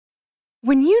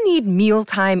When you need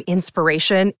mealtime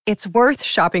inspiration, it's worth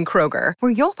shopping Kroger,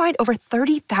 where you'll find over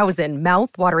 30,000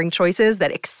 mouth-watering choices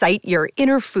that excite your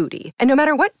inner foodie. And no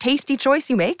matter what tasty choice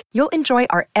you make, you'll enjoy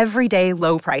our everyday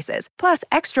low prices, plus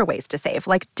extra ways to save,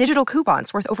 like digital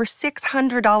coupons worth over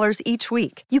 $600 each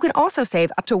week. You can also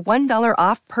save up to $1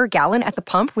 off per gallon at the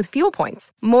pump with fuel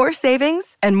points. More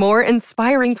savings and more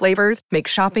inspiring flavors make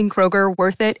shopping Kroger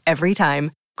worth it every time.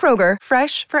 Kroger,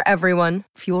 fresh for everyone.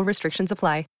 Fuel restrictions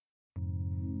apply.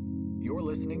 You're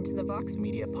listening to the Vox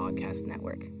Media Podcast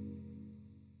Network.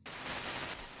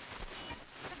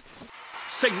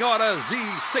 Senhoras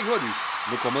e senhores,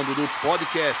 no comando do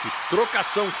podcast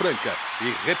Trocação Franca e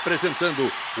representando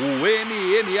o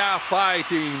MMA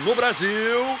Fighting no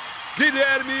Brasil,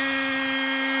 Guilherme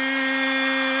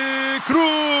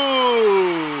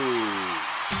Cruz.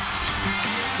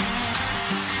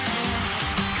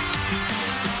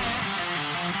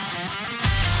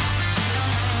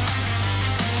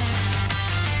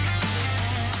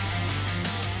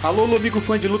 Alô, amigo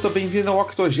fã de luta, bem-vindo ao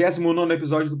 89º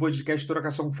episódio do podcast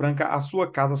Trocação Franca, a sua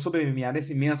casa sobre MMA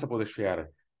nessa imensa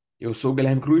podosfera. Eu sou o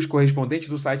Guilherme Cruz, correspondente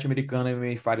do site americano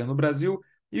MMA Fighting no Brasil,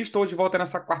 e estou de volta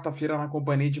nessa quarta-feira na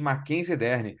companhia de Mackenzie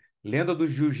Dern, lenda do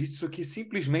jiu-jitsu que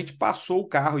simplesmente passou o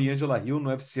carro em Angela Hill no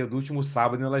UFC do último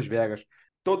sábado em Las Vegas.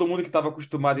 Todo mundo que estava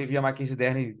acostumado em ver a Mackenzie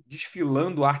Dern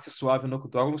desfilando arte suave no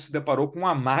octógono se deparou com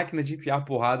uma máquina de enfiar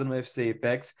porrada no UFC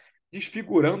Apex,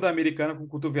 desfigurando a americana com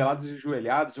cotoveladas e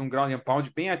joelhadas e um ground and pound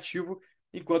bem ativo,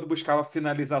 enquanto buscava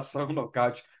finalização no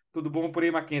nocaute. Tudo bom por aí,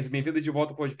 Mackenzie? Bem-vinda de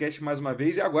volta ao podcast mais uma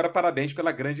vez e agora parabéns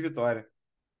pela grande vitória.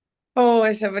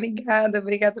 Poxa,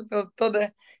 obrigada por todos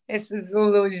esses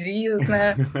elogios,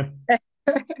 né?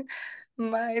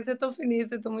 Mas eu tô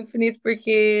muito feliz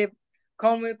porque,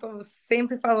 como eu tô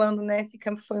sempre falando, né, esse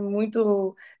campo foi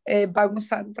muito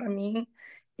bagunçado para mim.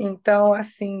 Então,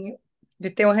 assim, de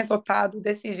ter um resultado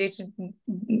desse jeito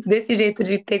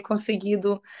de ter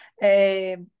conseguido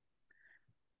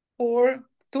por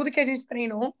tudo que a gente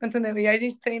treinou, entendeu? E a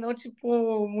gente treinou,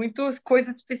 tipo, muitas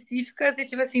coisas específicas e,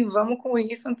 tipo assim, vamos com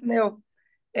isso, entendeu?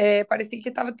 Parecia que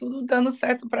estava tudo dando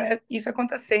certo para isso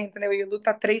acontecer, entendeu? Eu ia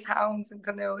lutar 3 rounds,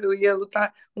 entendeu? Eu ia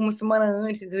lutar uma semana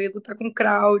antes, eu ia lutar com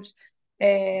crowd,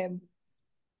 é,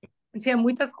 tinha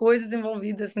muitas coisas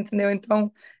envolvidas, entendeu?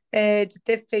 Então, de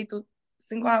ter feito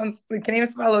 5 rounds, que nem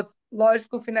você falou,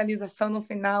 lógico, finalização no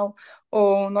final,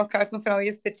 ou nocaute no final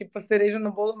ia ser tipo a cereja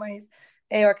no bolo, mas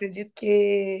eu acredito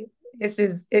que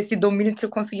esse domínio que eu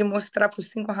consegui mostrar por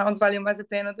 5 rounds valeu mais a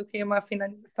pena do que uma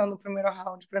finalização no primeiro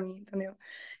round para mim, entendeu?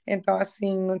 Então,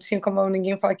 assim, não tinha como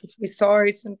ninguém falar que foi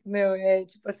sorte, entendeu?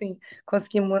 Tipo assim,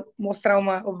 consegui mostrar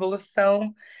uma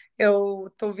evolução. Eu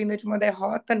tô vindo de uma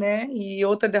derrota, né? E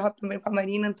outra derrota também para a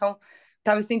Marina, então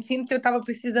tava sentindo que eu tava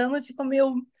precisando, tipo,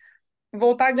 meu,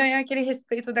 voltar a ganhar aquele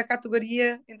respeito da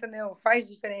categoria, entendeu? Faz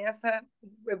diferença,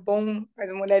 é bom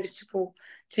as mulheres, tipo,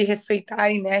 te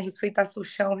respeitarem, né? Respeitar seu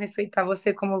chão, respeitar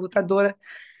você como lutadora,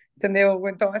 entendeu?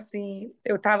 Então, assim,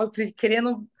 eu tava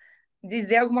querendo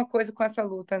dizer alguma coisa com essa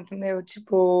luta, entendeu?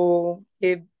 Tipo,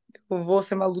 que eu vou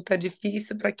ser uma luta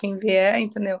difícil para quem vier,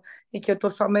 entendeu? E que eu tô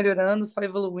só melhorando, só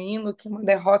evoluindo, que uma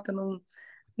derrota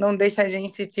não deixa a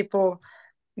gente, tipo,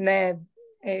 né,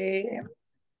 é,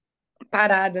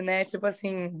 parada, né? Tipo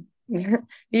assim,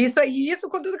 isso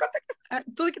com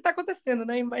tudo que tá acontecendo,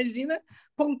 né? Imagina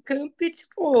com o camp,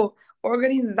 tipo,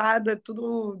 organizada,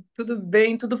 tudo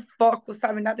bem, tudo foco,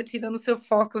 sabe? Nada tirando o seu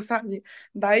foco, sabe?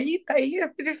 Daí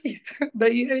é difícil.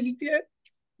 Daí a gente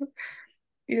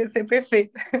ia ser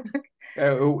perfeito.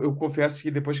 Eu confesso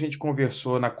que depois que a gente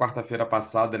conversou na quarta-feira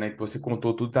passada, né, que você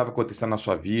contou tudo que estava acontecendo na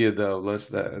sua vida, o lance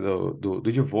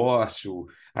do divórcio,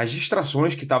 as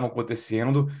distrações que estavam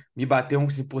acontecendo, me bateu um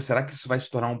assim, pô, será que isso vai se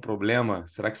tornar um problema?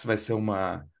 Será que isso vai ser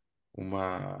uma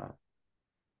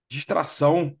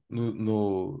distração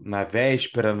na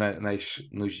véspera,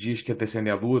 nos dias que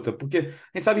antecedem a luta? Porque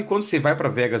a gente sabe que quando você vai para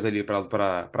Vegas ali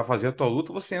para fazer a tua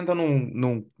luta, você entra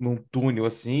num túnel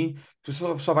assim, você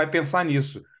só vai pensar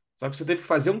nisso. Só que você teve que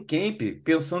fazer um camp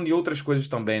pensando em outras coisas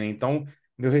também, né? Então,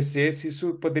 meu receio é se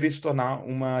isso poderia se tornar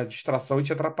uma distração e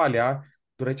te atrapalhar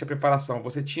durante a preparação.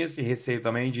 Você tinha esse receio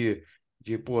também de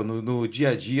pô, no dia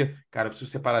a dia, cara, eu preciso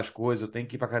separar as coisas, eu tenho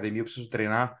que ir para academia, eu preciso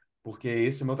treinar, porque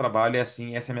esse é o meu trabalho, é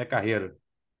assim, essa é a minha carreira.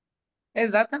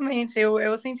 Exatamente.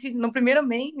 Eu senti, no primeiro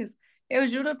mês, eu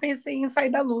juro, eu pensei em sair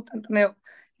da luta, entendeu?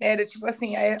 Era tipo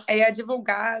assim, é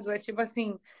advogado, é tipo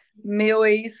assim, meu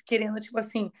ex querendo, tipo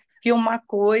assim, filmar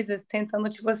coisas, tentando,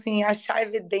 tipo assim, achar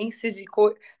evidências de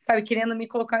coisa, sabe, querendo me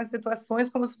colocar em situações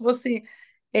como se fosse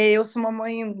eu sou uma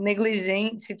mãe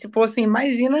negligente, tipo assim,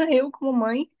 imagina eu como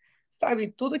mãe,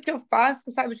 sabe, tudo que eu faço,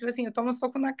 sabe, tipo assim, eu tomo um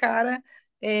soco na cara,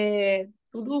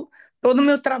 tudo, todo o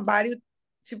meu trabalho,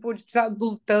 tipo, de estar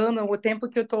lutando, o tempo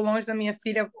que eu tô longe da minha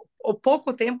filha, ou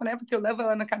pouco tempo, né? Porque eu levo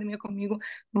ela na academia comigo,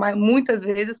 mas muitas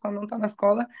vezes quando não tá na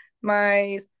escola,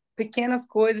 mas pequenas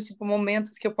coisas, tipo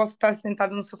momentos que eu posso estar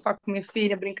sentada no sofá com minha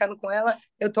filha, brincando com ela,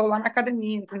 eu tô lá na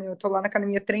academia, entendeu? Eu tô lá na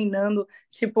academia treinando,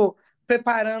 tipo,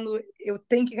 preparando, eu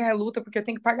tenho que ganhar luta porque eu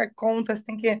tenho que pagar contas,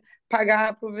 tenho que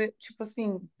pagar, tipo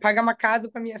assim, pagar uma casa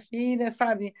para minha filha,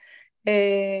 sabe?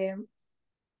 É,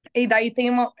 e daí tem,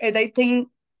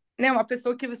 né, uma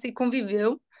pessoa que você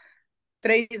conviveu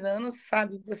 3 anos,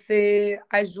 sabe? Você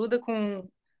ajuda com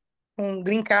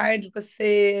green card,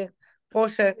 você,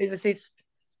 poxa, e vocês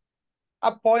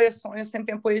apoia sonhos,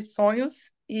 sempre apoia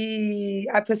sonhos, e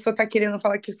a pessoa tá querendo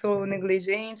falar que eu sou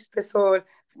negligente, a pessoa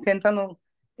tentando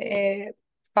é,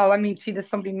 falar mentiras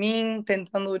sobre mim,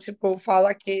 tentando, tipo,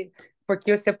 falar que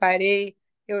porque eu separei,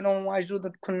 eu não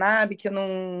ajudo com nada, que eu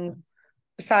não,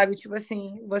 sabe, tipo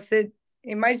assim, você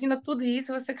imagina tudo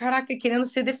isso, você, caraca, querendo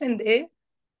se defender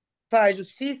para a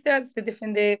justiça, se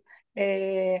defender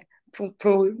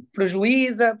pro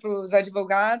juíza, pros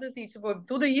advogados, e tipo,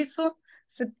 tudo isso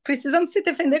precisando se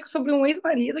defender sobre um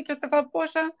ex-marido que você fala,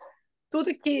 poxa,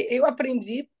 tudo que eu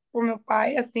aprendi por meu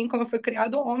pai, assim como eu fui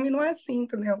criado, o homem não é assim,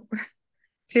 entendeu?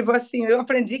 Tipo assim, eu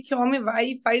aprendi que o homem vai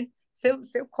e faz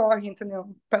seu corre,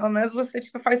 entendeu? Pelo menos você,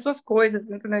 tipo, faz suas coisas,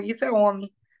 entendeu? Isso é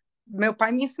homem. Meu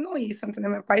pai me ensinou isso,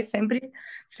 entendeu? Meu pai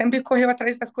sempre correu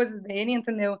atrás das coisas dele,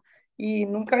 entendeu? E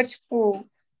nunca, tipo,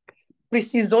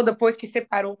 precisou, depois que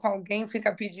separou com alguém,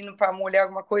 ficar pedindo para a mulher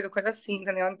alguma coisa, coisa assim,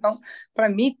 entendeu? Então, para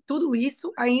mim, tudo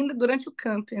isso ainda durante o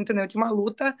camp, entendeu? De uma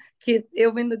luta que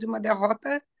eu vendo de uma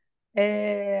derrota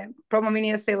para uma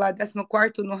menina, sei lá,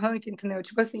 14º no ranking, entendeu?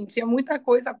 Tipo assim, tinha muita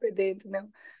coisa a perder, entendeu?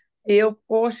 Eu,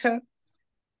 poxa,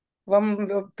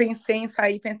 eu pensei em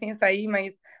sair,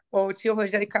 mas pô, o tio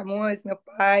Rogério Camões, meu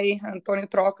pai, Antônio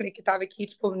Trócoli, que estava aqui,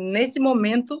 tipo, nesse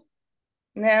momento,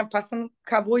 né, passando,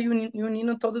 acabou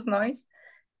unindo todos nós.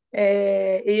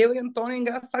 Eu e Antônio,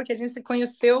 engraçado que a gente se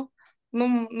conheceu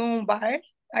num bar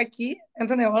aqui,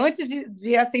 entendeu? Antes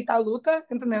de aceitar a luta,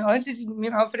 entendeu? Antes de me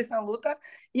oferecer a luta,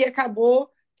 e acabou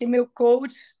que meu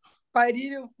coach,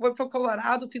 Parírio, foi pro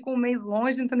Colorado, ficou um mês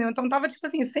longe, entendeu? Então tava, tipo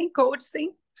assim, sem coach,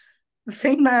 sem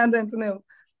nada, entendeu?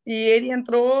 E ele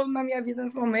entrou na minha vida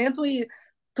nesse momento e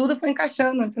tudo foi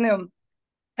encaixando, entendeu?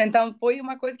 Então foi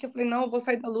uma coisa que eu falei, não, eu vou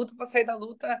sair da luta, vou sair da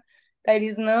luta. Aí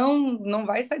eles, não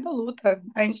vai sair da luta,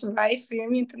 a gente vai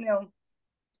firme, entendeu?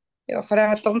 Eu falei,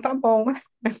 ah, então tá bom.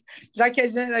 Já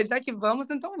que vamos,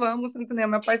 então vamos, entendeu?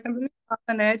 Meu pai sempre me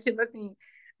fala, né? Tipo assim,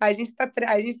 a gente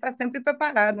tá sempre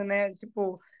preparado, né?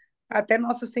 Tipo, até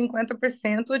nossos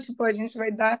 50%, tipo, a gente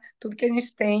vai dar tudo que a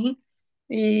gente tem.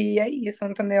 E é isso,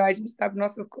 entendeu? A gente sabe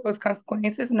nossas as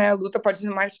consequências, né? A luta pode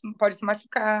se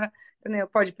machucar, entendeu?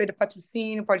 Pode perder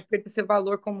patrocínio, pode perder seu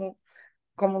valor como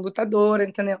lutadora,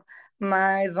 entendeu?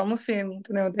 Mas vamos firme,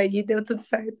 entendeu? Daí deu tudo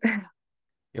certo.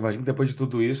 Eu imagino que depois de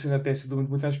tudo isso ainda tenha sido muito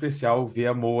mais especial ver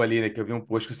a Mo ali, né? Que eu vi um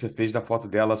post que você fez da foto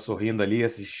dela sorrindo ali,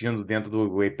 assistindo dentro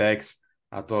do Apex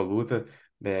a tua luta.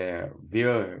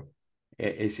 Ver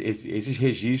esses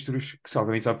registros, que você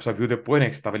obviamente só viu depois, né?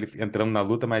 Que você estava ali entrando na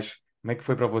luta, mas como é que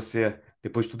foi para você,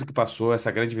 depois de tudo que passou,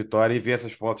 essa grande vitória, e ver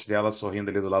essas fotos dela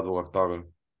sorrindo ali do lado do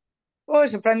octógono?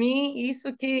 Poxa, para mim,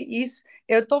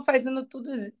 eu tô fazendo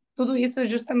tudo isso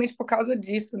justamente por causa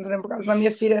disso, né? Por causa da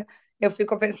minha filha, eu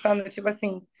fico pensando, tipo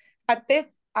assim, até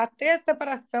a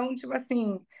separação, tipo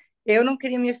assim, eu não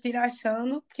queria minha filha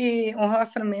achando que um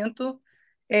relacionamento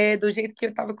é do jeito que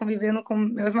eu tava convivendo com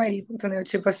meus maridos, entendeu?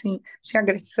 Tipo assim, tinha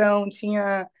agressão,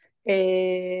 tinha,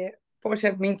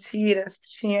 poxa, mentiras,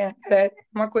 era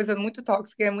uma coisa muito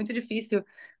tóxica, é muito difícil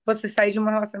você sair de um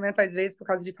relacionamento, às vezes, por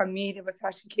causa de família, você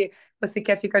acha que você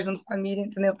quer ficar junto com a família,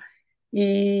 entendeu?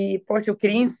 E, poxa,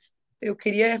 eu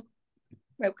queria,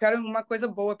 eu quero uma coisa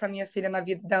boa para minha filha na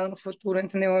vida dela no futuro,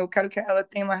 entendeu? Eu quero que ela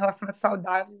tenha uma relação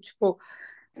saudável, tipo,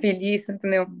 feliz,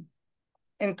 entendeu?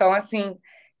 Então, assim,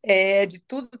 de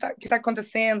tudo que tá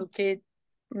acontecendo, que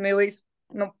meu ex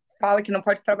não fala que não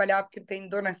pode trabalhar porque tem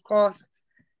dor nas costas,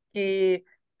 que,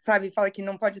 sabe, fala que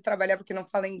não pode trabalhar porque não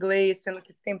fala inglês, sendo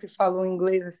que sempre falou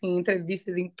inglês, assim, em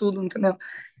entrevistas, em tudo, entendeu?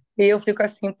 E eu fico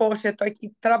assim, poxa, eu tô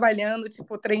aqui trabalhando,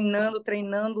 tipo,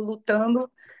 treinando,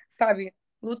 lutando, sabe?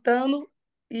 Lutando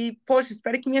e, poxa,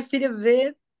 espero que minha filha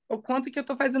vê o quanto que eu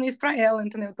tô fazendo isso pra ela,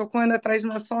 entendeu? Eu tô correndo atrás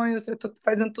dos meus sonhos, eu tô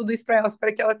fazendo tudo isso pra ela,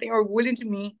 espero que ela tenha orgulho de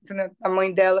mim, entendeu? A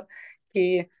mãe dela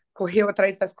que correu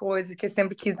atrás das coisas, que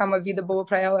sempre quis dar uma vida boa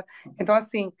pra ela. Então,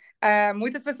 assim,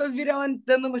 muitas pessoas viram ela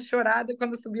dando uma chorada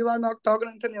quando subiu lá no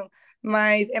octógono, entendeu?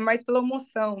 Mas é mais pela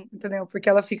emoção, entendeu? Porque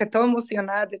ela fica tão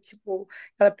emocionada, tipo,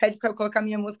 ela pede para eu colocar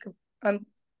minha música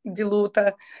de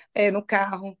luta no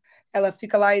carro. Ela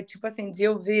fica lá e, tipo assim, de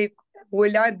eu ver o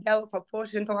olhar dela, eu falo,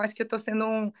 poxa, então acho que eu tô sendo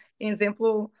um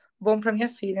exemplo bom para minha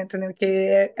filha, entendeu? Que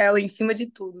é ela em cima de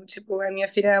tudo. Tipo, a minha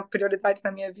filha é a prioridade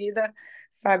na minha vida,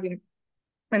 sabe?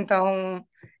 Então,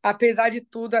 apesar de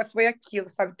tudo, foi aquilo,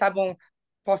 sabe? Tá bom,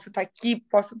 posso estar aqui,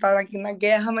 posso estar aqui na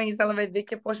guerra, mas ela vai ver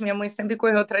que, poxa, minha mãe sempre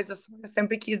correu atrás do sonho,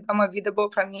 sempre quis dar uma vida boa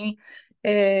para mim,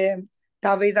 é,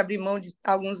 talvez abrir mão de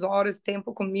algumas horas,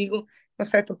 tempo comigo, a um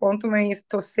certo ponto, mas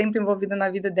estou sempre envolvida na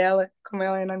vida dela, como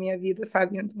ela é na minha vida,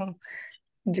 sabe? Então,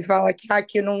 de falar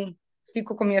que eu não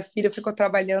fico com minha filha, eu fico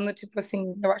trabalhando, tipo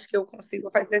assim, eu acho que eu consigo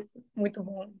fazer muito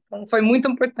bom. Então, foi muito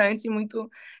importante e muito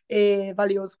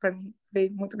valioso para mim, foi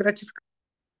muito gratificante.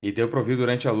 E deu pra ouvir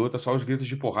durante a luta só os gritos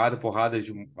de porrada, porrada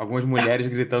de algumas mulheres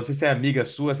gritando. Não sei se é amiga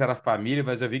sua, se era família,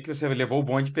 mas eu vi que você levou o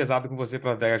bonde pesado com você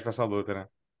pra Vegas pra essa luta, né?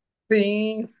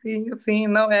 Sim, sim, sim,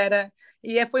 não era.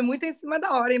 E foi muito em cima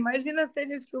da hora. Imagina se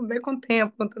ele souber com o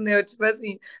tempo, entendeu? Tipo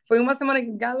assim, foi uma semana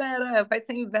que, galera, vai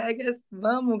ser em Vegas,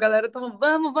 vamos, galera, então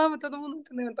vamos, todo mundo,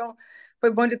 entendeu? Então,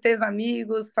 foi bom de ter os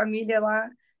amigos, família lá,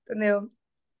 entendeu?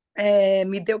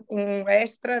 Me deu um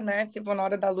extra, né? Tipo, na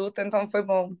hora da luta, então foi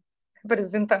bom.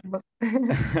 Representamos.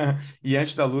 E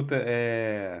antes da luta,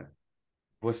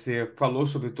 você falou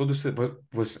sobre tudo isso,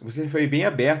 você foi bem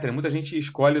aberta, né? Muita gente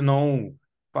escolhe não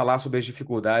falar sobre as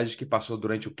dificuldades que passou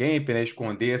durante o camp, né?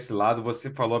 Esconder esse lado. Você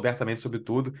falou abertamente sobre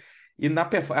tudo. E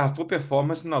a tua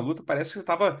performance na luta parece que você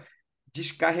estava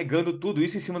descarregando tudo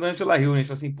isso em cima da Angela Hill, né?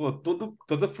 Tipo assim, pô,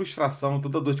 toda frustração,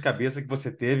 toda dor de cabeça que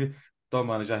você teve,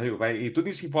 tomando, já Hill, vai, e tudo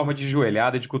isso em forma de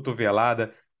joelhada, de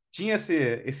cotovelada. Tinha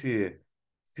esse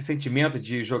sentimento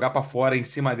de jogar para fora em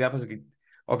cima dela, assim,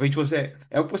 obviamente você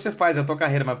é o que você faz a tua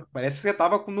carreira, mas parece que você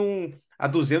tava a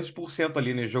 200%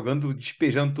 ali, né? Jogando,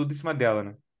 despejando tudo em cima dela,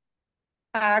 né?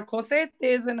 Ah, com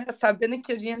certeza, né? Sabendo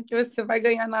que o dinheiro que você vai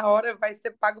ganhar na hora vai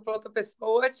ser pago para outra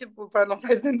pessoa, tipo, para não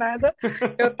fazer nada.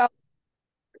 Eu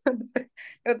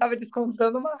eu tava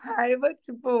descontando uma raiva,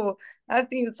 tipo,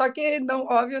 assim, só que não,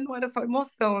 óbvio, não era só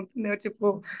emoção, entendeu?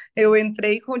 Tipo, eu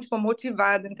entrei com, tipo,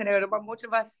 motivada, entendeu? Era uma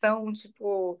motivação,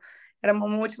 tipo, era uma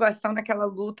motivação naquela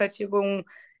luta, tipo,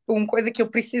 uma coisa que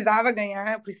eu precisava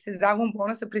ganhar, eu precisava um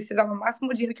bônus, eu precisava o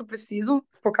máximo dinheiro que eu preciso,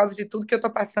 por causa de tudo que eu tô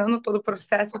passando, todo o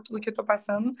processo, tudo que eu tô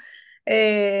passando.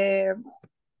 É,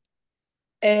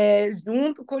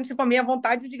 junto com tipo, a minha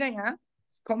vontade de ganhar,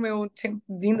 como eu tinha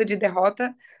vindo de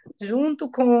derrota, junto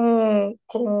com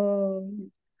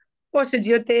poxa,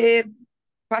 de eu ter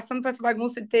passando por essa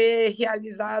bagunça e ter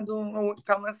realizado,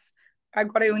 pelo menos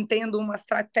agora eu entendo uma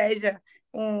estratégia,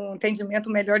 um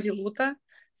entendimento melhor de luta,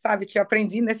 sabe, que eu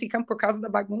aprendi nesse campo por causa da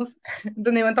bagunça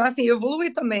do Neil. Então, assim, eu evolui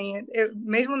também.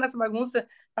 Mesmo nessa bagunça,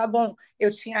 tá bom,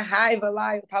 eu tinha raiva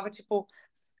lá, eu tava, tipo,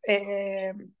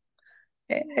 é,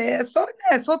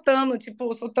 soltando,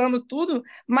 tipo, soltando tudo,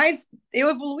 mas eu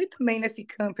evolui também nesse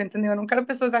campo, entendeu? Eu não quero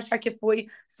pessoas achar que foi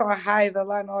só a raiva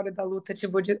lá na hora da luta,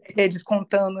 tipo,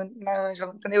 descontando na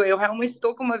Ângela, entendeu? Eu realmente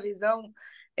estou com uma visão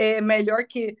melhor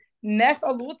que nessa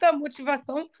luta a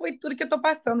motivação foi tudo que eu tô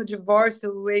passando,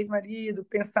 divórcio, ex-marido,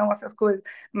 pensão, essas coisas,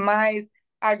 mas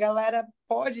a galera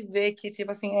pode ver que,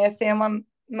 tipo assim, essa é uma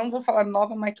não vou falar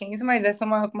nova Mackenzie, mas essa é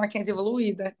uma Mackenzie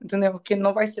evoluída, entendeu? Que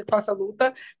não vai ser só essa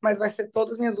luta, mas vai ser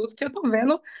todas as minhas lutas que eu tô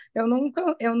vendo. Eu não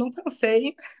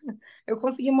cansei. Eu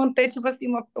consegui manter, tipo assim,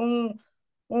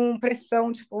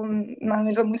 pressão, tipo, na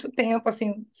mesa há muito tempo,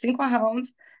 assim, 5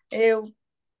 rounds. Eu,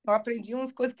 eu aprendi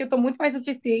umas coisas que eu tô muito mais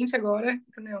eficiente agora,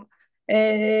 entendeu?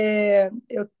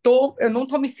 Eu não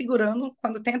tô me segurando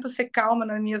quando tento ser calma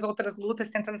nas minhas outras lutas,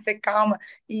 tentando ser calma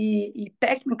e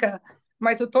técnica,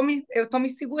 mas eu tô me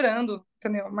segurando,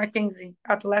 entendeu? Mackenzie,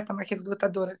 atleta, Mackenzie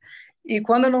lutadora. E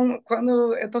quando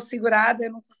eu tô segurada,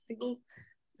 eu não consigo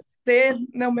ser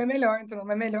não, o meu melhor, entendeu? O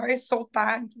meu melhor é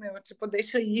soltar, entendeu? Tipo,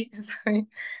 deixa eu ir, sabe?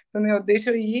 Entendeu? Deixa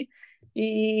eu ir.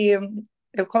 E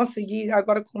eu consegui,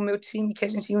 agora com o meu time, que a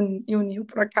gente uniu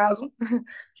por acaso,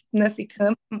 nesse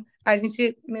campo, a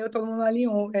gente, meio todo mundo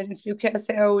alinhou. A gente viu que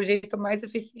esse é o jeito mais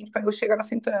eficiente para eu chegar no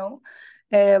cinturão.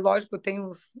 Lógico, tem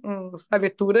uns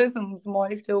aberturas, uns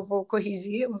moles que eu vou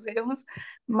corrigir, uns erros,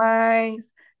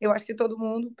 mas eu acho que todo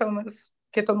mundo, pelo menos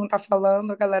que todo mundo tá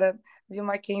falando, a galera viu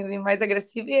uma Mackenzie mais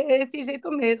agressiva, e é esse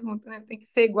jeito mesmo, né? Tem que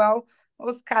ser igual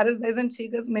aos caras das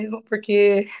antigas mesmo,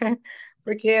 porque,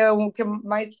 porque é o que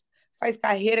mais faz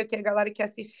carreira, que a galera que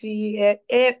assistir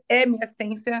é minha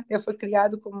essência. Eu fui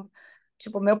criado como,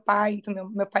 tipo, meu pai, entendeu?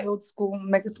 Meu pai é old school,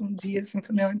 Megaton Dias,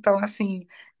 entendeu? Então, assim,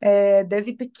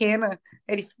 desde pequena,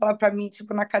 ele fala pra mim,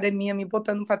 tipo, na academia, me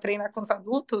botando pra treinar com os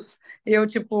adultos, eu,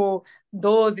 tipo,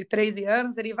 12, 13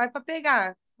 anos, ele vai pra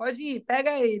pegar. pode ir,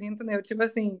 pega ele, entendeu? Tipo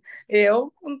assim,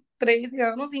 eu com 13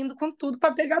 anos indo com tudo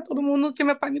para pegar todo mundo que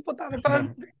meu pai me botava para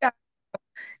pegar.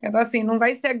 Então, assim, não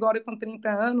vai ser agora com 30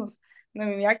 anos, no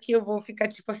MMA que eu vou ficar,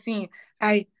 tipo assim,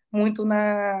 ai, muito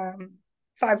na,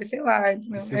 sabe, sei lá, Se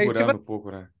entendeu? É, tipo segurando um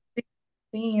pouco, né?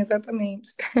 assim, exatamente.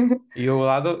 E o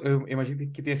lado, eu imagino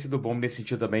que tenha sido bom nesse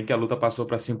sentido também, que a luta passou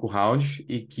para 5 rounds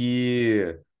e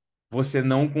que você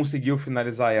não conseguiu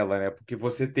finalizar ela, né? Porque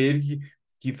você teve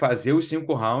que fazer os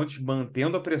 5 rounds,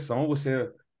 mantendo a pressão,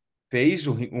 você fez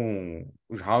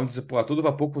os rounds, pô, a todo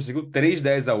vapor, conseguiu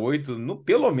 3-10-8 no,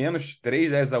 pelo menos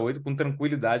 3-10-8 com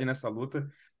tranquilidade nessa luta.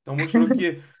 Então mostrou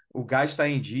que o gás está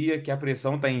em dia, que a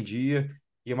pressão está em dia.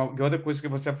 E outra coisa que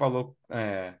você falou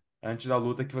antes da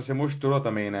luta, que você mostrou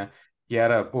também, né? Que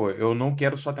era, pô, eu não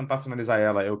quero só tentar finalizar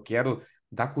ela, eu quero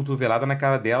dar cotovelada na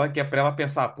cara dela, que é para ela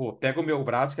pensar, pô, pega o meu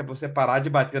braço, que é pra você parar de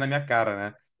bater na minha cara,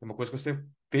 né? É uma coisa que você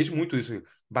fez muito isso,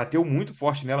 bateu muito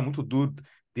forte nela, muito duro,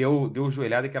 deu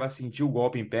joelhada que ela sentiu o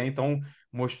golpe em pé, então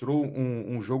mostrou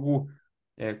um jogo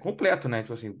completo, né?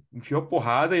 Tipo assim, enfiou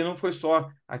porrada e não foi só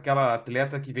aquela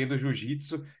atleta que veio do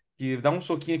jiu-jitsu que dá um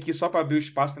soquinho aqui só para abrir o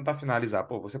espaço e tentar finalizar.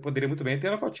 Pô, você poderia muito bem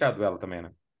ter nocauteado ela também,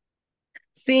 né?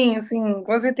 Sim, sim,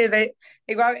 com certeza. É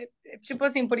igual, tipo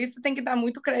assim, por isso tem que dar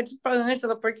muito crédito para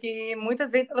Ângela, porque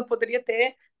muitas vezes ela poderia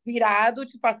ter virado,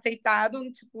 tipo, aceitado,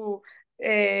 tipo,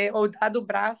 ou dado o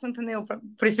braço, entendeu?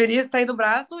 Preferia sair do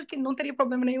braço, que não teria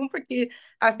problema nenhum, porque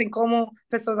assim como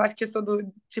pessoas acham que eu sou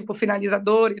do tipo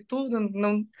finalizador e tudo,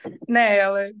 não, né?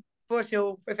 Ela, poxa,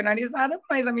 eu fui finalizada,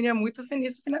 mas a menina é muito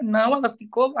sinistra. Não, ela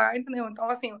ficou lá, entendeu? Então,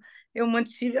 assim, eu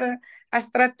mantive a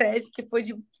estratégia que foi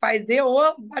de fazer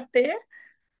ou bater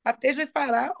até o juiz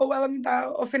parar ou ela me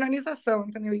dá a finalização,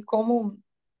 entendeu? E como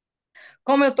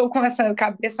eu tô com essa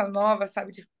cabeça nova,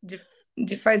 sabe,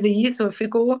 de fazer isso, eu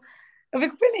fico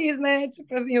feliz, né?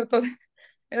 Tipo assim,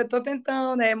 eu tô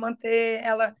tentando, né, manter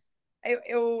ela.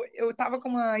 Eu tava com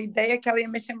uma ideia que ela ia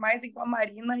mexer mais igual a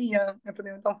Marina e Ian,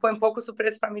 entendeu? Então foi um pouco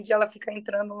surpresa para mim de ela ficar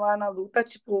entrando lá na luta,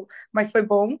 tipo, mas foi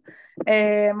bom.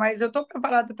 Mas eu tô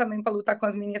preparada também para lutar com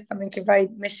as meninas também, que vai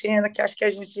mexendo, que acho que a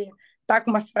gente tá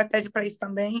com uma estratégia para isso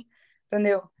também,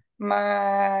 entendeu?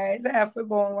 Mas foi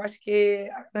bom. Eu acho que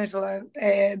a Ângela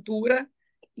é dura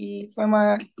e foi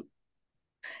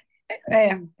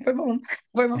bom.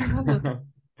 Foi uma boa luta.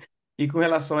 E com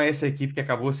relação a essa equipe que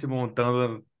acabou se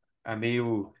montando a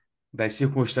meio das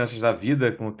circunstâncias da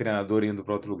vida, com o treinador indo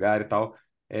para outro lugar e tal,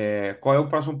 qual é o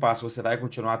próximo passo? Você vai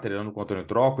continuar treinando com o Antônio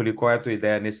Trócoli? Qual é a tua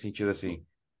ideia nesse sentido assim?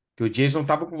 Que o Jason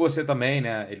estava com você também,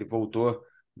 né? Ele voltou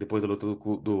depois da luta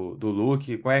do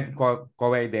Luke.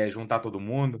 Qual é a ideia? Juntar todo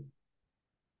mundo?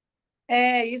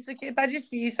 Isso que tá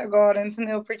difícil agora,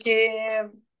 entendeu? Porque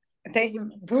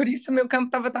por isso meu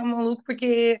campo tava tão maluco,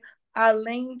 porque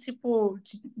além, tipo,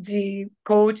 de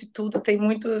coach e tudo, tem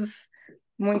muito,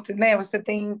 né? Você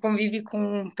convive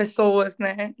com pessoas,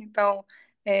 né? Então,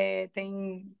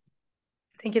 tem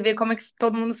que ver como é que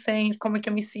todo mundo sente, como é que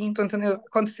eu me sinto, entendeu?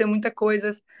 Aconteceu muitas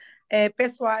coisas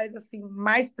pessoais, assim,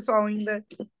 mais pessoal ainda,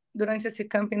 durante esse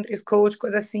campo entre os coaches,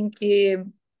 coisa assim que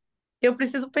eu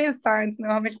preciso pensar,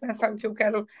 entendeu? Realmente pensar o que eu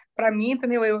quero para mim,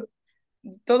 entendeu?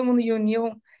 Todo mundo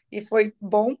uniu e foi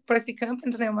bom para esse campo,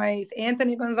 entendeu? Mas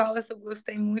Anthony Gonzalez, eu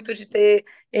gostei muito de ter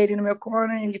ele no meu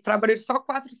corner. Ele trabalhou só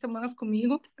 4 semanas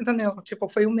comigo, entendeu? Tipo,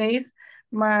 foi um mês,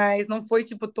 mas não foi,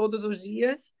 tipo, todos os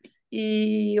dias.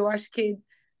 E eu acho que,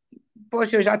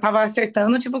 poxa, eu já tava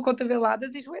acertando, tipo,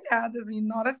 cotoveladas e joelhadas, e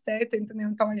na hora certa, entendeu?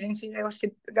 Então eu acho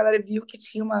que a galera viu que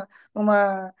tinha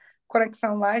uma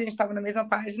conexão lá, a gente tava na mesma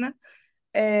página.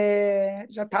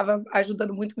 Já estava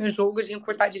ajudando muito meu jogo de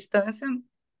encurtar a distância.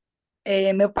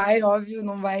 Meu pai, óbvio,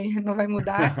 não vai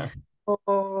mudar.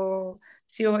 O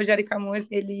tio Rogério Camões,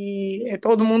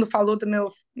 todo mundo falou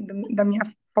da minha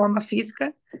forma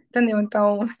física, entendeu?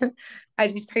 Então, a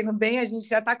gente está indo bem, a gente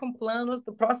já está com planos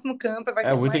do próximo campo, vai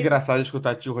É ser muito mais. engraçado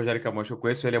escutar tio Rogério Camões, que eu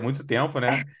conheço ele há muito tempo,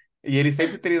 né? E ele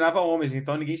sempre treinava homens,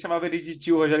 então ninguém chamava ele de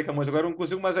tio Rogério Camões. Agora eu não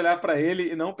consigo mais olhar para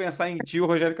ele e não pensar em tio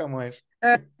Rogério Camões.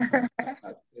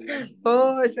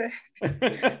 Poxa,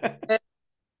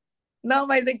 não,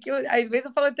 mas é que às vezes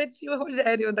eu falo até tio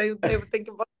Rogério, daí eu tenho que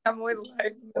botar Camões lá,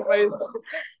 entendeu?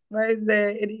 Mas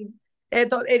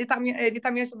ele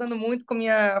tá me ajudando muito com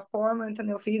minha forma,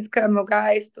 entendeu? Física, meu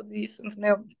gás, tudo isso,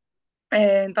 entendeu?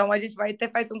 Então a gente vai até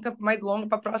fazer um campo mais longo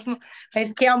para próximo. A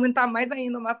gente quer aumentar mais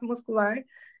ainda o massa muscular.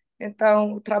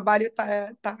 Então o trabalho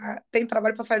tem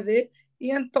trabalho para fazer.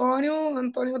 E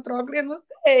Antônio Trogli, eu não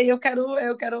sei, eu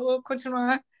quero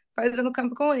continuar fazendo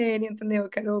campo com ele, entendeu? Eu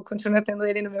quero continuar tendo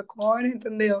ele no meu corner,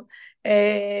 entendeu?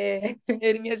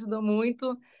 Ele me ajudou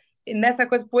muito. nessa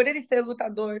coisa, por ele ser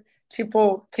lutador,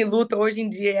 tipo, que luta hoje em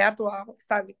dia, é atual,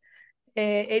 sabe?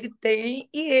 Ele tem,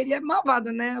 e ele é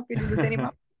malvado, né? O apelido dele é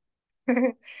malvado.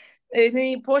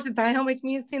 Ele, poxa, tá realmente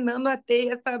me ensinando a ter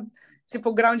essa,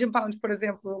 tipo, ground and pound, por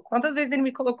exemplo. Quantas vezes ele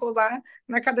me colocou lá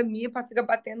na academia para ficar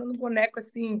batendo no boneco,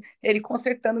 assim, ele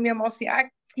consertando minha mão, assim,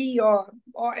 aqui, ó,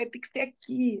 tem que ser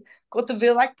aqui,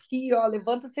 cotovelo aqui, ó,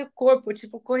 levanta seu corpo,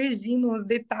 tipo, corrigindo os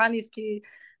detalhes que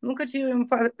nunca tive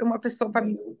uma pessoa para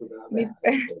me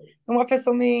uma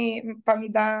pessoa para me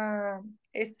dar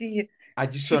esse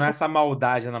Adicionar tipo essa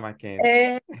maldade na Mackenzie.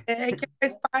 que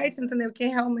faz parte, entendeu? Que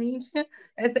realmente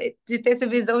de ter essa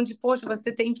visão de, poxa,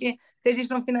 você tem que, se a gente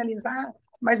não finalizar,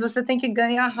 mas você tem que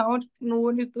ganhar round no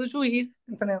olho do juiz,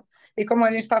 entendeu? E como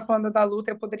a gente está falando da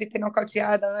luta, eu poderia ter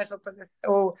nocauteado antes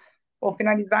ou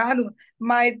finalizado,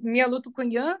 mas minha luta com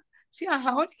o Ian tinha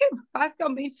round que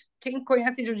facilmente, quem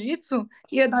conhece jiu-jitsu,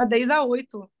 ia dar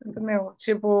 10-8, entendeu?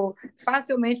 Tipo,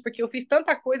 facilmente, porque eu fiz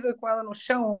tanta coisa com ela no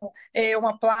chão,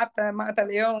 uma plata,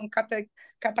 mata-leão,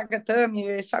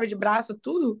 katagatame, chave de braço,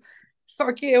 tudo.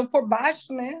 Só que eu por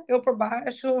baixo, né? Eu por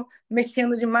baixo,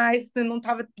 mexendo demais, não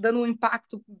estava dando um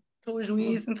impacto pro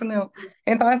juiz, entendeu?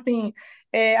 Então, assim,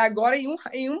 agora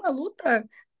em uma luta,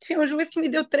 tinha um juiz que me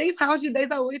deu 3 rounds de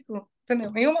 10-8.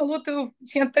 Entendeu? Em uma luta eu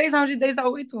tinha 3 rounds de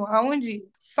 10-8. Aonde?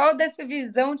 Só dessa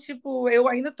visão, tipo, eu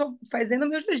ainda tô fazendo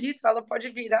meu jiu-jitsu. Ela pode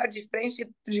virar de frente,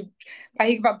 de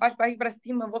barriga para baixo, barriga para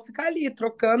cima. Eu vou ficar ali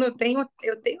trocando. Eu tenho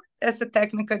essa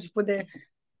técnica de poder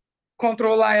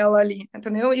controlar ela ali,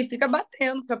 entendeu? E fica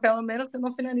batendo, para pelo menos se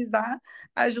não finalizar,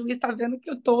 a juiz tá vendo que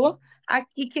eu tô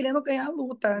aqui querendo ganhar a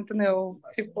luta, entendeu?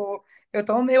 Tipo, eu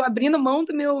tô meio abrindo mão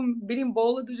do meu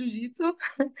birimbolo do jiu-jitsu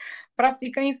para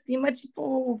ficar em cima,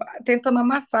 tipo, tentando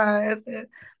amassar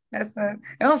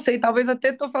eu não sei, talvez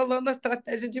até tô falando a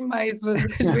estratégia demais para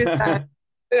juiz.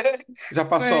 Já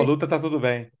passou a Mas, luta, tá tudo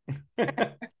bem.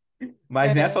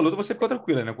 Mas nessa é, luta você ficou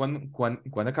tranquila, né?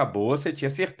 Quando acabou, você tinha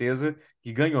certeza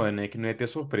que ganhou, né? Que não ia ter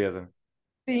surpresa.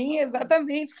 sim,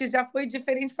 exatamente, que já foi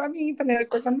diferente para mim, também era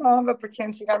coisa nova, porque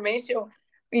antigamente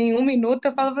em um minuto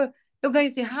eu falava, eu ganhei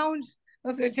esse round,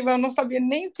 não sei, tipo, eu não sabia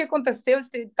nem o que aconteceu,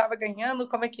 se estava ganhando,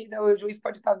 como é que o juiz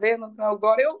pode estar vendo,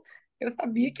 agora eu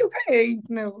sabia que eu ganhei,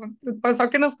 entendeu? Só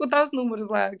que não escutar os números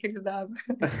lá que eles davam.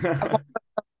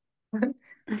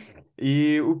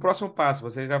 E o próximo passo,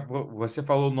 você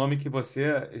falou o nome que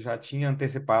você já tinha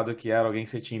antecipado que era alguém que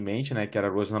você tinha em mente, né? Que era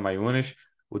a Rosana Mayunas,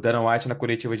 o Dana White na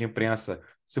coletiva de imprensa.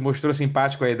 Você mostrou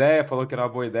simpático a ideia, falou que era uma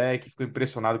boa ideia, que ficou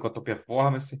impressionado com a tua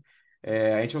performance.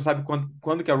 A gente não sabe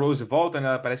quando que a Rose volta, né?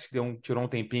 Ela parece que tirou um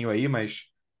tempinho aí, mas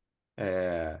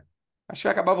acho que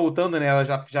vai acabar voltando, né? Ela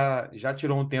já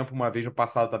tirou um tempo uma vez no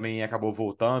passado também e acabou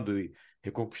voltando e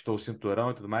reconquistou o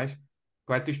cinturão e tudo mais.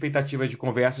 Qual é a tua expectativa de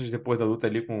conversas depois da luta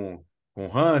ali com o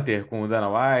Hunter, com o Dana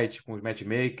White, com os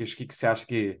matchmakers? O que você acha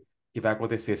que vai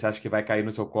acontecer? Você acha que vai cair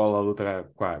no seu colo a luta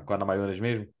com a Ana Mayunas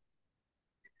mesmo?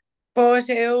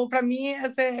 Poxa, para mim,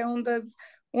 essa é uma das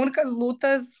únicas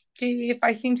lutas que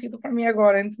faz sentido para mim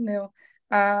agora, entendeu?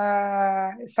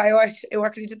 Eu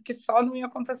acredito que só não ia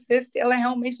acontecer se ela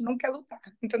realmente não quer lutar,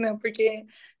 entendeu? Porque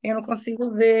eu não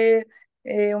consigo ver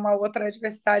uma outra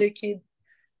adversária que,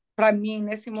 para mim,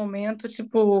 nesse momento,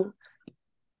 tipo,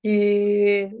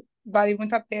 que vale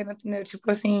muito a pena, entendeu?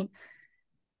 Tipo assim,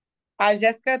 a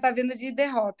Jéssica tá vindo de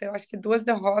derrota. Eu acho que 2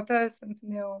 derrotas,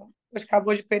 entendeu? Hoje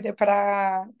acabou de perder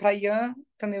para Ian,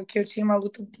 entendeu? Que eu tinha uma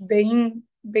luta bem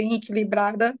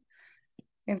equilibrada.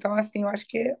 Então, assim, eu acho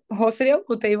que Rô seria a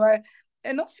luta.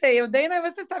 Eu não sei, o Dana,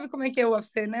 você sabe como é que é o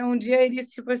UFC, né? Um dia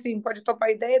eles, tipo assim, pode topar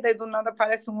a ideia, daí do nada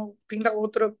aparece pinta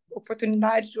outra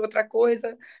oportunidade de outra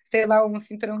coisa, sei lá, um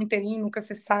cinturão inteirinho, nunca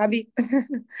se sabe,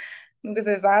 nunca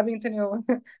se sabe, entendeu?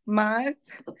 Mas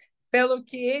pelo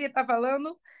que ele está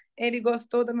falando, ele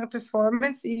gostou da minha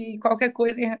performance e qualquer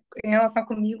coisa em relação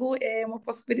comigo é uma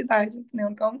possibilidade, entendeu?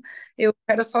 Então, eu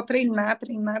quero só treinar,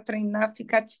 treinar, treinar,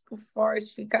 ficar tipo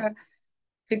forte, ficar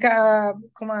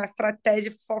com uma estratégia,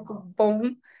 foco bom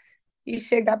e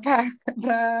chegar para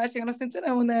chegar no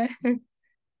cinturão, né?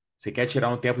 Você quer tirar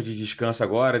um tempo de descanso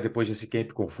agora, depois desse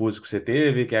camp confuso que você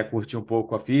teve? Quer curtir um pouco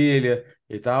com a filha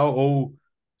e tal? Ou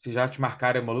se já te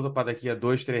marcarem uma luta para daqui a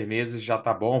 2, 3 meses, já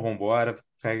tá bom, vambora,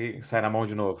 sai na mão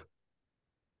de novo?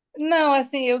 Não,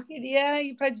 assim, eu queria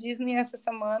ir para Disney essa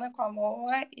semana com a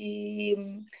Moa e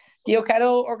eu quero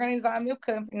organizar meu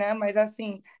camping, né? Mas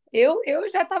assim, eu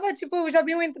já tava, tipo,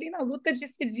 eu entrei na luta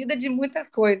decidida de muitas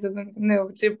coisas,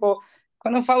 entendeu? Tipo,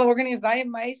 quando eu falo organizar, é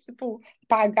mais, tipo,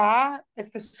 pagar as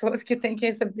pessoas que têm que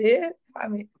receber,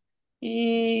 sabe?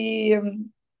 E,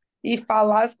 e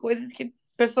falar as coisas que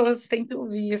pessoas têm que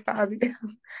ouvir, sabe?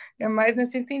 É mais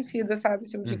nesse sentido, sabe?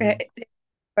 Tipo, Uhum.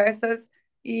 conversas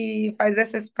e faz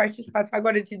essas partes fáceis.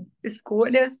 Agora, de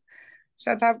escolhas,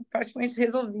 já tá praticamente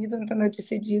resolvido, entendeu?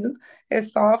 Decidido. É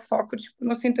só foco, tipo,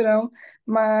 no cinturão.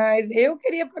 Mas eu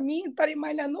queria, para mim, estar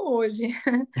malhando hoje.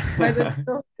 Mas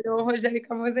o Rogério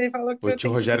Camus aí falou que O eu tio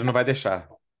tenho que Rogério não ficar. vai deixar.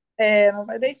 Não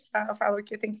vai deixar. Falou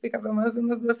que tem que ficar pelo menos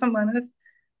umas 2 semanas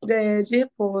de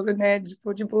repouso, né?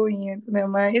 Tipo, de boinha, entendeu?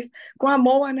 Mas com a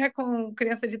Moa, né? Com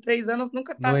criança de 3 anos,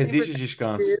 nunca tá Não existe 100%.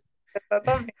 descanso.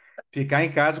 Exatamente. Ficar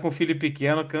em casa com filho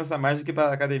pequeno cansa mais do que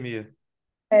para academia.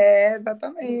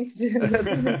 Exatamente.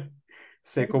 Exatamente.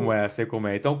 Sei como é, sei como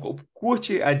é. Então,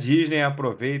 curte a Disney,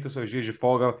 aproveita os seus dias de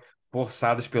folga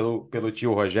forçados pelo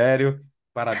tio Rogério.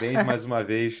 Parabéns mais uma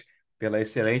vez pela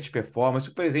excelente performance.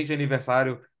 O presente de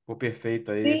aniversário foi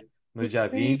perfeito Sim, aí no dia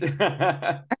sim. 20.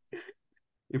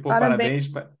 E, pô, Parabéns.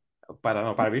 parabéns.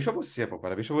 Não, parabéns pra você, pô,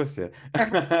 parabéns pra você.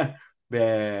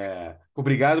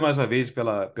 Obrigado mais uma vez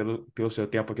pelo seu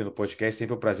tempo aqui no podcast.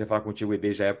 Sempre um prazer falar contigo aí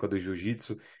desde a época do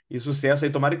jiu-jitsu. E sucesso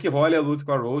aí. Tomara que role a luta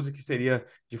com a Rose, que seria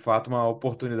de fato uma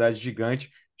oportunidade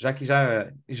gigante, já que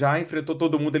já enfrentou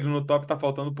todo mundo ali no top, tá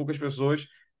faltando poucas pessoas.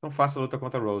 Então faça a luta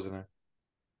contra a Rose, né?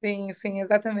 Sim, sim,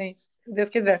 exatamente. Se Deus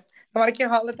quiser. Tomara que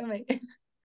rola também.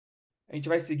 A gente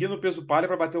vai seguir no peso palha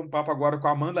para bater um papo agora com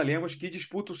a Amanda Lemos, que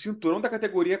disputa o cinturão da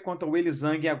categoria contra o Weili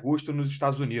Zhang em agosto nos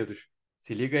Estados Unidos.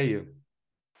 Se liga aí.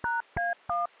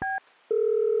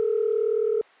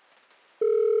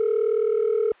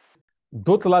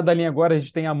 Do outro lado da linha agora, a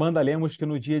gente tem a Amanda Lemos, que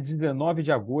no dia 19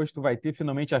 de agosto vai ter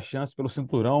finalmente a chance pelo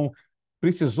cinturão.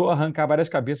 Precisou arrancar várias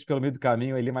cabeças pelo meio do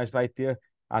caminho ali, mas vai ter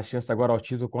a chance agora ao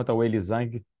título contra o Weili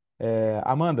Zhang.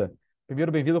 Amanda,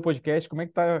 primeiro bem-vindo ao podcast. Como é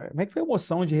que foi a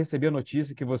emoção de receber a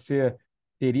notícia que você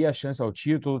teria a chance ao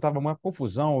título? Tava uma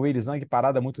confusão, o Weili Zhang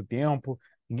parado há muito tempo,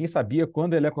 ninguém sabia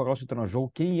quando ele ia colocar o cinturão no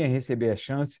jogo, quem ia receber a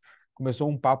chance. Começou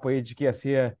um papo aí de que ia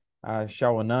ser a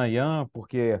Xiaonan Yan,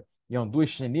 porque iam duas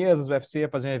chinesas, o UFC ia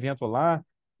fazer um evento lá.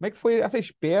 Como é que foi essa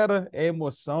espera, a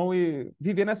emoção e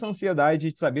viver nessa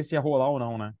ansiedade de saber se ia rolar ou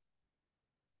não, né?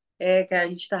 Cara, a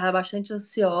gente estava bastante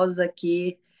ansiosa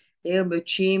aqui, eu, meu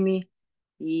time,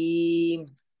 e,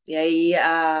 e aí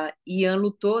a Ian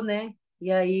lutou, né?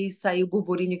 E aí saiu o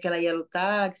burburinho que ela ia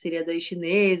lutar, que seria das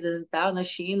chinesas e tal, na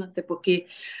China, até porque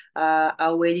a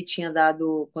Weili tinha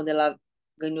dado, quando ela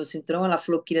ganhou o cinturão, ela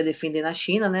falou que iria defender na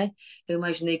China, né? Eu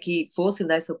imaginei que fossem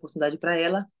dar essa oportunidade para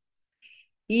ela.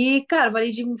 E, cara, o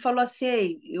Valide me falou assim: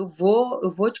 "Ei, eu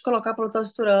vou te colocar para lutar o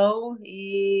cinturão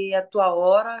e a tua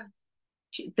hora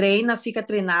treina, fica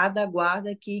treinada,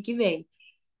 aguarda que vem."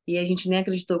 E a gente nem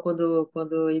acreditou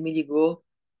quando ele me ligou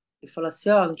e falou assim: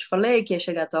 Ó, não te falei que ia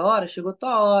chegar a tua hora? Chegou a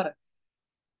tua hora.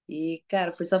 E,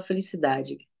 cara, foi só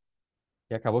felicidade.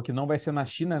 E acabou que não vai ser na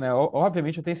China, né?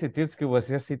 Obviamente, eu tenho certeza que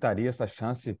você aceitaria essa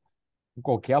chance em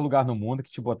qualquer lugar no mundo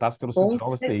que te botasse pelo Com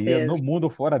cinturão, você ia, no certeza. mundo ou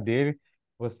fora dele,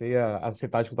 você ia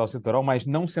aceitar disputar o cinturão, mas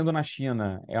não sendo na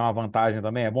China é uma vantagem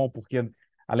também, é bom porque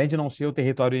além de não ser o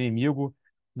território inimigo,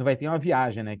 não vai ter uma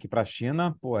viagem, né? Que para a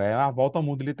China, pô, é a volta ao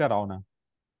mundo literal, né?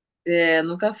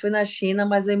 Nunca fui na China,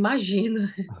 mas eu imagino.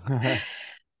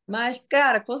 Mas,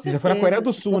 cara, com Você já foi na Coreia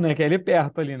certeza. do Sul, né? Que é ali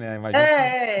perto ali, né? Imagino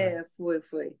que.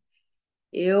 Foi.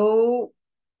 Eu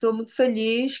tô muito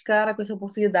feliz, cara, com essa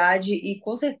oportunidade e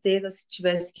com certeza se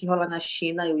tivesse que rolar na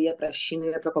China, eu ia pra China,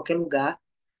 eu ia pra qualquer lugar,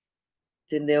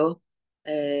 entendeu?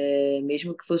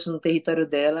 Mesmo que fosse no território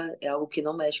dela, é algo que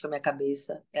não mexe com a minha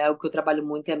cabeça, é algo que eu trabalho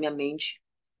muito em a minha mente.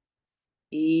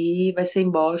 E vai ser em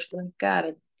Boston.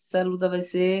 Cara, essa luta vai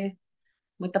ser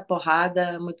muita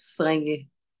porrada, muito sangue.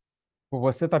 Pô,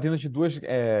 você tá vindo de duas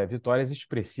vitórias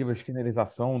expressivas,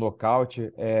 finalização,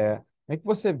 nocaute. Como é que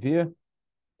você vê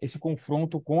esse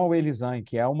confronto com a Weili Zhang,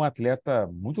 que é uma atleta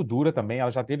muito dura também? Ela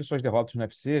já teve suas derrotas no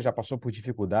UFC, já passou por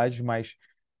dificuldades, mas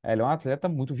ela é uma atleta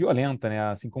muito violenta, né?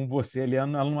 Assim como você, ela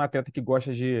não é uma atleta que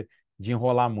gosta de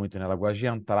enrolar muito, né? Ela gosta de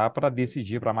entrar para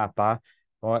decidir, para matar.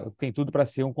 Então, tem tudo para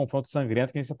ser um confronto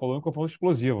sangrento, que nem você falou, um confronto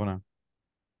explosivo, né?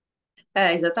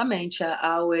 Exatamente.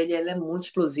 A Weili, ela é muito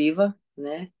explosiva,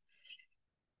 né?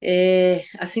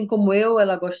 Assim como eu,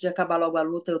 ela gosta de acabar logo a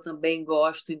luta, eu também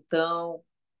gosto. Então,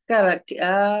 cara,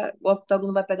 o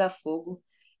octógono vai pegar fogo.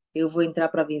 Eu vou entrar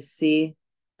para vencer.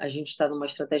 A gente está numa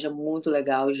estratégia muito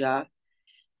legal já.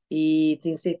 E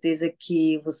tenho certeza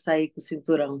que vou sair com o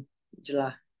cinturão de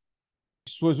lá.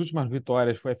 Suas últimas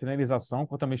vitórias foi a finalização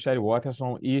contra a Michelle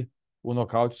Waterson e o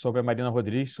nocaute sobre a Marina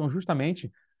Rodrigues, são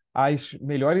justamente as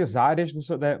melhores áreas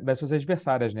das suas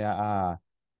adversárias, né?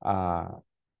 A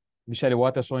Michelle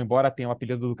Waterson, embora tenha o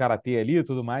apelido do karatê ali e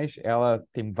tudo mais, ela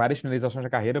tem várias finalizações na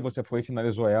carreira, você foi e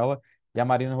finalizou ela, e a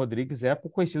Marina Rodrigues é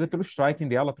conhecida pelo striking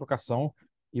dela, a trocação,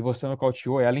 e você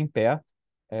nocauteou ela em pé.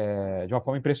 de uma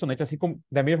forma impressionante, assim como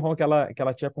da mesma forma que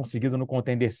ela tinha conseguido no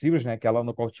Contender Series, né, que ela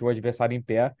nocauteou o adversário em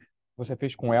pé, você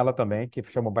fez com ela também, que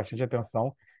chamou bastante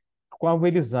atenção. Com a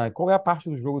Elisane, qual é a parte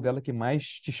do jogo dela que mais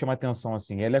te chama atenção,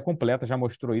 assim? Ela é completa, já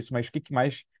mostrou isso, mas o que que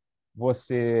mais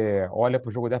você olha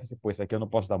pro jogo dela e fala assim, pô, isso aqui eu não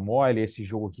posso dar mole, esse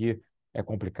jogo aqui é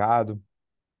complicado.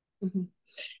 Uhum.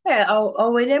 A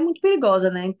Ovelha é muito perigosa,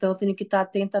 né? Então eu tenho que estar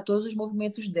atenta a todos os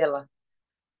movimentos dela.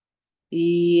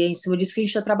 E é em cima disso que a gente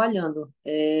está trabalhando.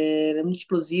 Ela é muito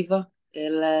explosiva.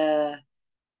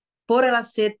 Por ela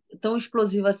ser tão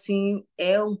explosiva assim,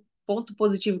 é um ponto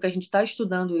positivo que a gente está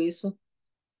estudando isso,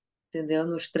 entendeu?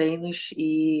 Nos treinos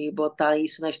e botar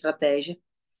isso na estratégia.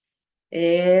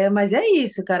 Mas é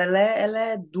isso, cara. Ela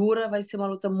é dura, vai ser uma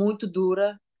luta muito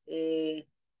dura.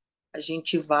 A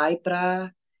gente vai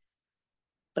para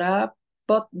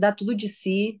dar tudo de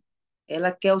si.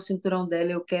 Ela quer o cinturão dela,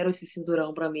 eu quero esse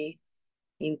cinturão para mim.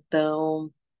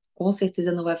 Então, com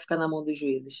certeza não vai ficar na mão dos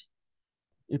juízes.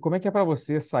 E como é que é para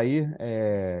você sair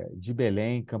de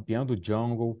Belém, campeão do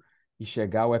Jungle, e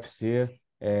chegar ao UFC,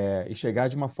 e chegar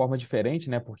de uma forma diferente,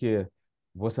 né? Porque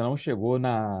você não chegou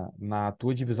na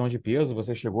tua divisão de peso,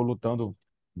 você chegou lutando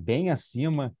bem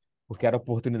acima, porque era a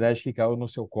oportunidade que caiu no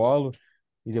seu colo,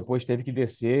 e depois teve que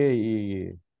descer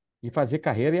e fazer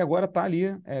carreira, e agora está ali,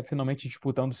 finalmente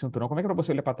disputando o cinturão. Como é que é para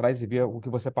você olhar para trás e ver o que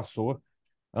você passou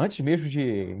antes mesmo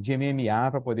de MMA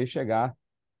para poder chegar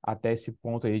até esse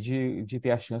ponto aí de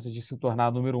ter a chance de se tornar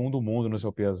número um do mundo no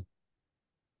seu peso?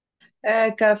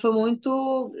 Cara, foi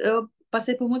muito. Eu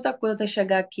passei por muita coisa até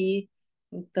chegar aqui,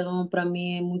 então para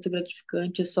mim é muito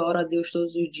gratificante. Eu só oro a Deus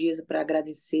todos os dias para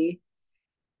agradecer,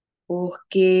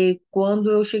 porque quando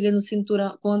eu cheguei no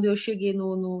cinturão, quando eu cheguei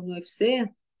no UFC,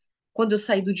 quando eu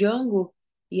saí do Django,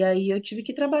 e aí eu tive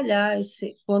que trabalhar.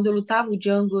 Quando eu lutava o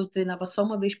Django, eu treinava só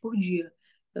uma vez por dia.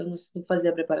 Eu não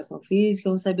fazia preparação física,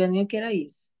 eu não sabia nem o que era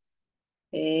isso.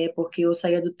 Porque eu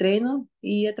saía do treino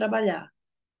e ia trabalhar.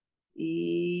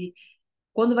 E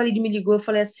quando o Valide me ligou, eu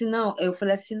falei assim, não,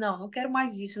 não quero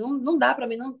mais isso, não dá para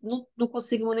mim, não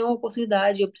consigo nenhuma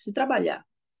oportunidade, eu preciso trabalhar.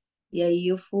 E aí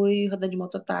eu fui rodar de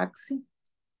mototáxi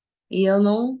e eu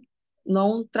não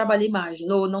trabalhei mais,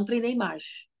 não treinei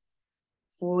mais.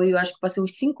 Eu acho que passei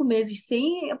uns 5 meses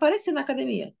sem aparecer na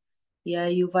academia. E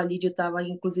aí o Valide estava,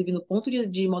 inclusive, no ponto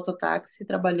de mototáxi,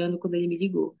 trabalhando quando ele me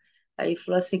ligou. Aí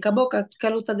falou assim, Cabocla, tu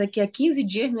quer lutar daqui a 15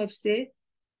 dias no UFC,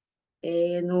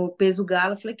 no peso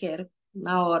galo? Eu falei, quero,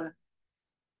 na hora.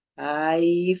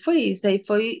 Aí foi isso.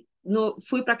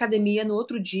 Fui pra academia no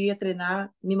outro dia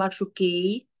treinar, me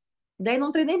machuquei, daí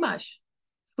não treinei mais.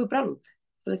 Fui pra luta.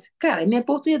 Falei assim, cara, é minha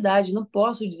oportunidade, não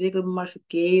posso dizer que eu me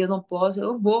machuquei, eu não posso,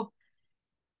 eu vou.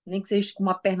 Nem que seja com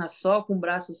uma perna só, com um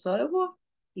braço só, eu vou.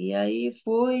 E aí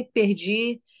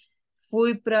perdi,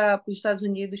 fui para os Estados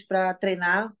Unidos para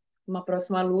treinar uma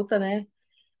próxima luta, né?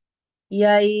 E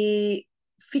aí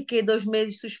fiquei 2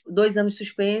 meses, 2 anos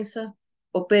suspensa,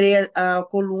 operei a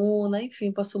coluna,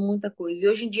 enfim, passou muita coisa. E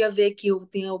hoje em dia, ver que eu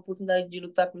tenho a oportunidade de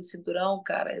lutar pelo cinturão,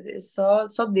 cara, é só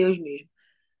Deus mesmo.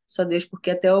 Só Deus,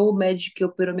 porque até o médico que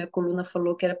operou minha coluna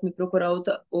falou que era para me procurar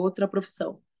outra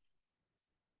profissão.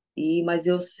 Mas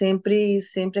eu sempre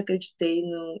acreditei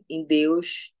em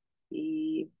Deus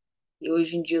e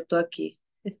hoje em dia eu tô aqui.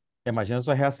 Imagina a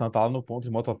sua reação, tá lá no ponto de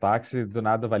mototáxi, do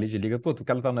nada o Valide liga, pô, tu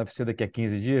quer lutar no UFC daqui a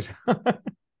 15 dias?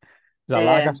 Já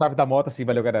larga a É, chave da moto assim,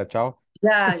 valeu, galera, tchau.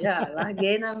 já,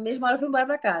 larguei na mesma hora, fui embora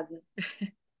para casa.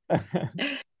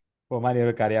 Pô,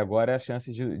 maneiro, cara. E agora é a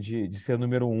chance de ser o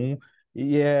número um.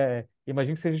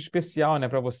 Imagino que seja especial, né,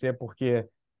 para você, porque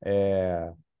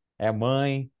é, é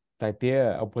mãe, vai ter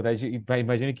a oportunidade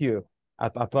imagino que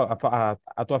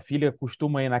a tua filha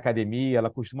costuma ir na academia,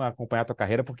 ela costuma acompanhar a tua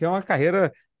carreira, porque é uma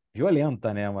carreira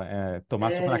violenta, né?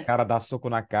 Tomar soco na É, cara, dar soco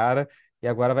na cara, e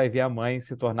agora vai ver a mãe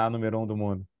se tornar a número um do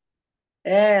mundo.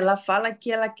 ela fala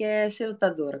que ela quer ser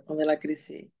lutadora quando ela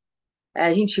crescer.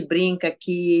 A gente brinca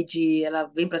aqui ela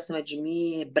vem pra cima de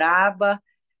mim, é braba,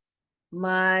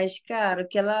 mas, cara,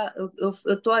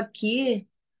 eu tô aqui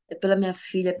é pela minha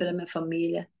filha, pela minha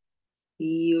família,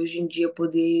 e hoje em dia eu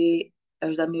poder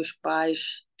ajudar meus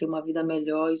pais, ter uma vida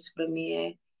melhor, isso pra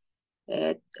mim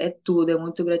é tudo, é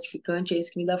muito gratificante, é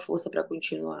isso que me dá força para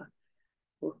continuar,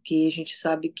 porque a gente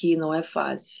sabe que não é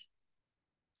fácil,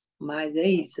 mas é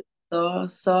isso,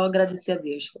 só agradecer a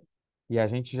Deus. E a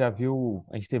gente já viu,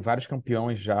 a gente teve vários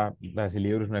campeões já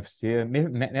brasileiros no UFC.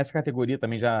 Nessa categoria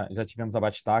também já tivemos a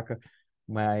Batistaca,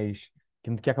 mas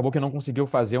que acabou que não conseguiu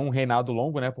fazer um reinado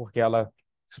longo, né? Porque ela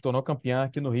se tornou campeã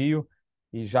aqui no Rio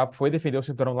e já foi defender o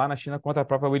cinturão lá na China contra a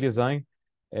própria Weili Zhang.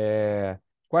 É,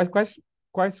 quais,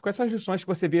 quais, quais são as lições que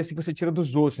você vê assim, que você tira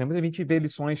dos outros, né? Muita gente vê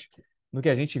lições no que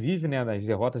a gente vive, né, nas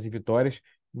derrotas e vitórias,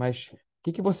 mas o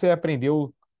que que você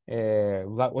aprendeu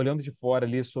olhando de fora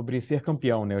ali sobre ser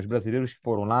campeão, né? Os brasileiros que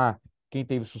foram lá, quem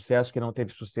teve sucesso, quem não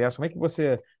teve sucesso, como é que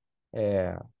você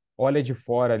é, olha de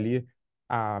fora ali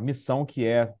a missão que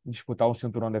é disputar o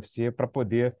cinturão do UFC para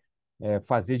poder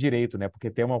fazer direito, né? Porque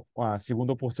ter uma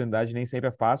segunda oportunidade nem sempre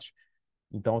é fácil,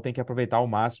 então tem que aproveitar ao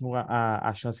máximo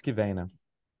a chance que vem, né?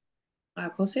 Ah,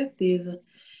 com certeza.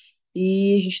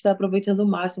 E a gente está aproveitando ao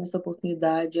máximo essa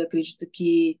oportunidade. Eu acredito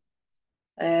que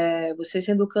você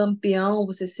sendo campeão,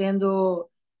 você sendo.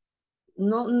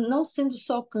 Não sendo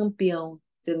só campeão,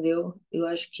 entendeu? Eu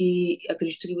acho que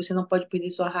acredito que você não pode perder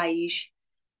sua raiz,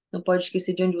 não pode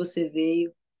esquecer de onde você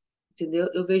veio, entendeu?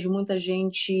 Eu vejo muita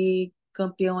gente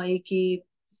campeão aí que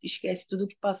esquece tudo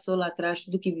que passou lá atrás,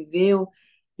 tudo que viveu,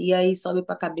 e aí sobe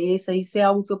para a cabeça. Isso é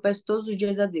algo que eu peço todos os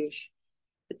dias a Deus.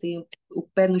 Eu tenho o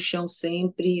pé no chão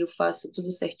sempre, eu faço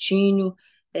tudo certinho,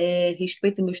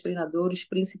 respeito meus treinadores,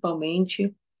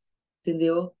 principalmente,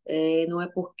 entendeu? Não é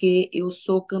porque eu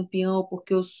sou campeão,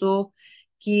 porque eu sou,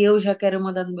 que eu já quero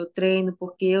mandar no meu treino,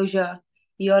 porque eu já.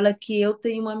 E olha que eu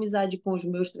tenho uma amizade com os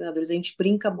meus treinadores, a gente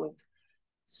brinca muito.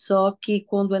 Só que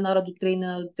quando é na hora do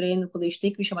treino, quando eles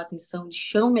têm que me chamar atenção, eles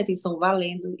chamam minha atenção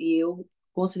valendo, e eu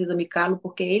com certeza me calo,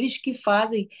 porque é eles que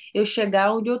fazem eu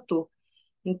chegar onde eu tô.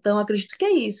 Então, acredito que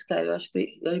é isso, cara.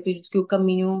 Eu acredito que o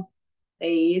caminho é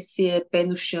esse, é pé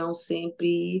no chão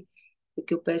sempre, o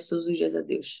que eu peço todos os dias a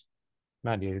Deus.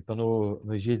 Maneiro. Então,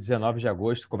 no dia 19 de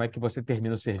agosto, como é que você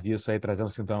termina o serviço aí, trazendo o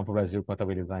cinturão para o Brasil com a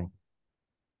Design?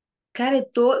 Cara,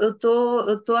 eu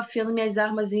tô afiando minhas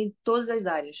armas em todas as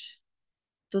áreas.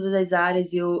 Todas as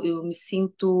áreas eu me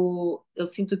sinto, eu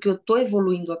sinto que eu tô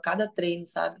evoluindo a cada treino,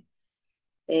 sabe?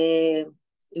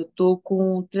 Eu tô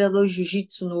com um treinador de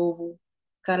jiu-jitsu novo.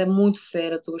 O cara é muito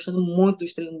fera, eu tô gostando muito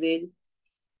dos treinos dele.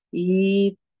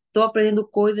 E tô aprendendo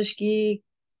coisas que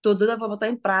tô doida pra botar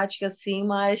em prática, assim,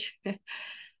 mas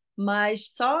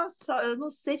só eu não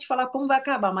sei te falar como vai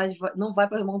acabar, mas não vai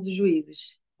para mão dos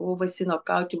juízes. Ou vai ser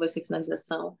nocaute, ou vai ser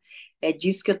finalização. É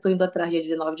disso que eu tô indo atrás, dia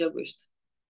 19 de agosto.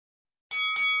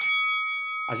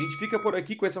 A gente fica por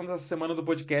aqui com essa nossa semana do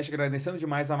podcast, agradecendo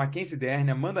demais a Mackenzie Dern,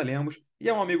 a Amanda Lemos e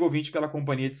ao amigo ouvinte pela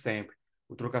companhia de sempre.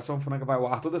 O Trocação Franca vai ao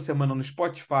ar toda semana no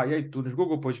Spotify, iTunes,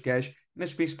 Google Podcast e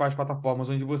nas principais plataformas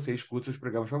onde você escuta seus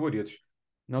programas favoritos.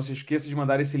 Não se esqueça de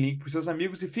mandar esse link para os seus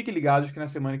amigos e fiquem ligados que na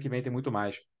semana que vem tem muito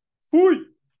mais.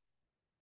 Fui!